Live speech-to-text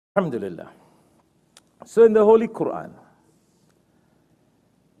Alhamdulillah. So in the Holy Qur'an,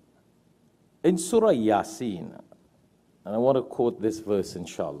 in Surah Yasin, and I want to quote this verse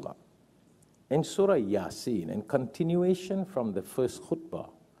inshallah. In Surah Yasin, in continuation from the first khutbah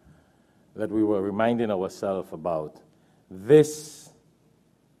that we were reminding ourselves about, this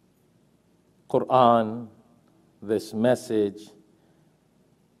Qur'an, this message,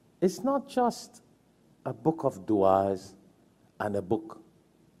 it's not just a book of du'as and a book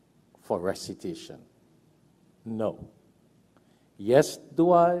for recitation. No. Yes,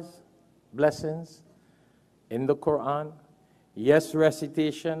 du'as, blessings in the Qur'an. Yes,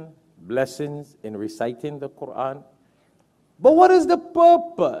 recitation, blessings in reciting the Qur'an. But what is the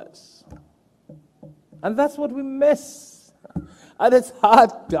purpose? And that's what we miss. And it's hard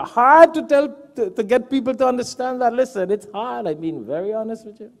to get people to understand that. Listen, it's hard. I'm being very honest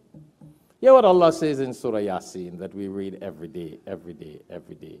with you. Hear what Allah says in Surah Yasin that we read every day, every day,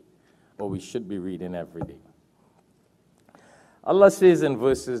 every day. Or we should be reading every day. Allah says in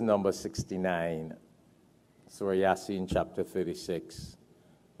verses number 69, Surah Yasin chapter 36,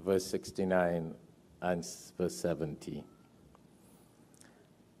 verse 69 and verse 70.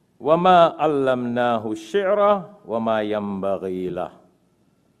 وَمَا عَلَّمْنَاهُ الشِّعْرَ وَمَا يَنبَغِي لَهُ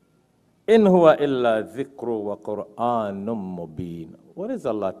إِنْ هُوَ إِلَّا ذِكْرٌ وَقُرْآنٌ مُبِينٌ. What is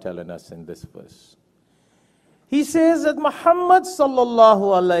Allah telling us in this verse? He says that Muhammad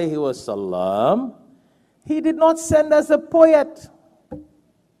sallallahu alayhi wasallam, he did not send as a poet.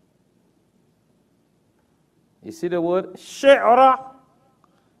 You see the word shi'ra?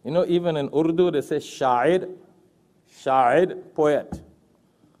 You know, even in Urdu they say sha'ir, poet.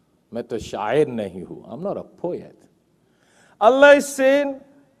 मैं तो शायर नहीं हूँ. I'm not a poet. Allah is saying,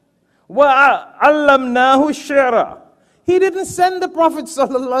 وَعَلَّمْنَاهُ الشِّعْرَ. He didn't send the Prophet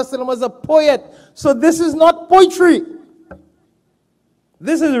ﷺ as a poet. So this is not poetry.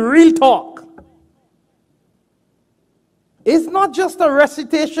 This is real talk. It's not just a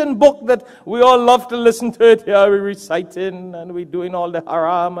recitation book that we all love to listen to it. Here we're reciting and we're doing all the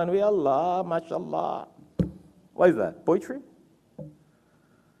haram and we Allah, mashallah. What is that? Poetry?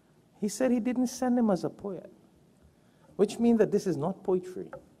 He said he didn't send him as a poet. Which means that this is not poetry.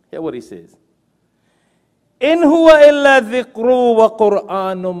 Hear what he says. إِنْ هُوَ إِلَّا ذِكْرٌ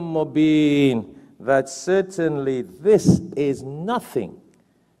وَقُرْآنٌ مُبِينٌ. That certainly this is nothing.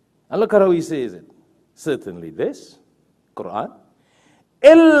 And look at how he says it. Certainly this, Qur'an.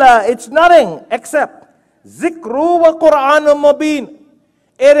 إِلَّا, it's nothing except ذِكْرٌ وَقُرْآنٌ مُبِينٌ.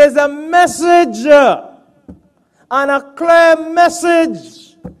 It is a message, and a clear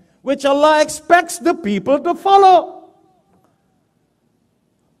message, which Allah expects the people to follow.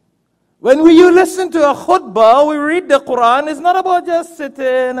 When you listen to a khutbah, we read the Qur'an, it's not about just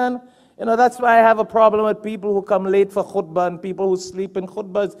sitting and, that's why I have a problem with people who come late for khutbah and people who sleep in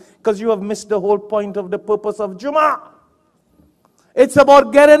khutbahs, because you have missed the whole point of the purpose of Jummah. It's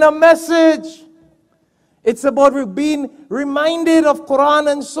about getting a message. It's about being reminded of Qur'an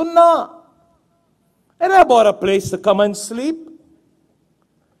and Sunnah. It's not about a place to come and sleep.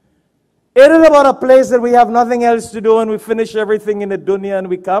 It is about a place that we have nothing else to do and we finish everything in the dunya and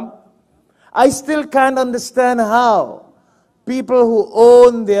we come. I still can't understand how people who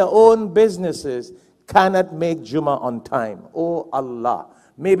own their own businesses cannot make Jummah on time. Oh Allah,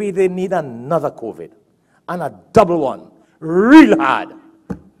 maybe they need another COVID and a double one, real hard.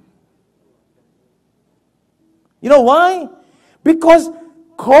 You know why? Because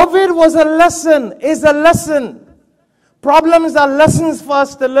COVID was a lesson, is a lesson. Problems are lessons for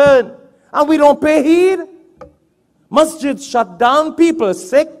us to learn. And we don't pay heed. Masjid shut down, people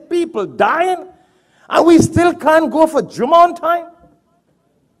sick, people dying, and we still can't go for Jummah on time.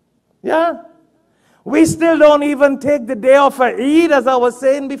 Yeah? We still don't even take the day off for Eid, as I was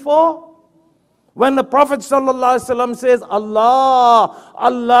saying before. When the Prophet ﷺ says,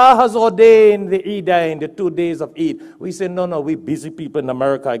 Allah has ordained the Eidain, the 2 days of Eid. We say, no, we busy people in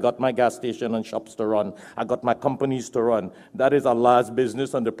America. I got my gas station and shops to run. I got my companies to run. That is Allah's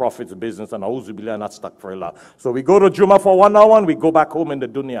business and the Prophet's business. And A'udhu Billah, not stuck for Allah. So we go to Jummah for 1 hour and we go back home in the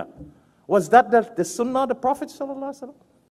dunya. Was that the sunnah of the Prophet ﷺ?